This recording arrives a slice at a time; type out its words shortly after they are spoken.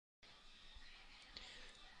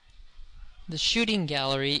The shooting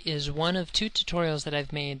gallery is one of two tutorials that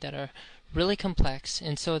I've made that are really complex,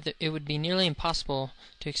 and so that it would be nearly impossible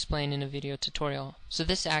to explain in a video tutorial. So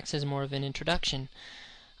this acts as more of an introduction.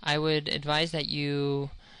 I would advise that you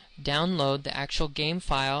download the actual game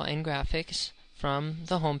file and graphics from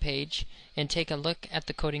the home page and take a look at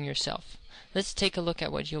the coding yourself. Let's take a look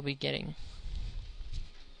at what you'll be getting.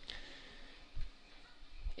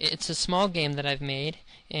 It's a small game that I've made,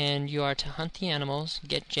 and you are to hunt the animals,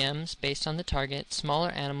 get gems based on the target. Smaller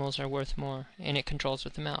animals are worth more, and it controls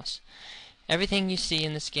with the mouse. Everything you see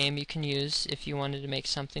in this game you can use if you wanted to make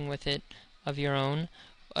something with it of your own,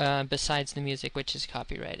 besides the music, which is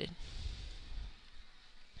copyrighted.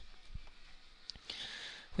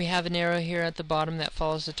 We have an arrow here at the bottom that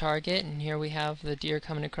follows the target, and here we have the deer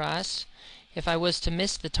coming across. If I was to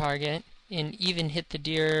miss the target and even hit the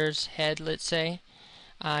deer's head, let's say,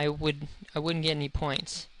 I wouldn't get any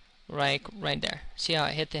points. Right there. See how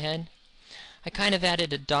it hit the head? I kind of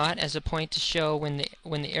added a dot as a point to show when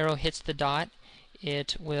the arrow hits the dot,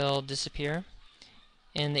 it will disappear,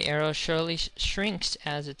 and the arrow surely shrinks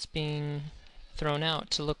as it's being thrown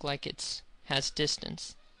out to look like it has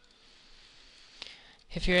distance.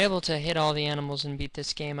 If you're able to hit all the animals and beat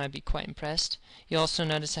this game, I'd be quite impressed. You also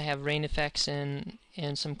notice I have rain effects and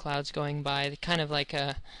some clouds going by, kind of like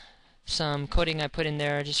some coding I put in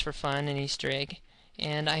there just for fun, an Easter egg.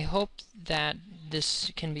 And I hope that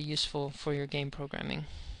this can be useful for your game programming.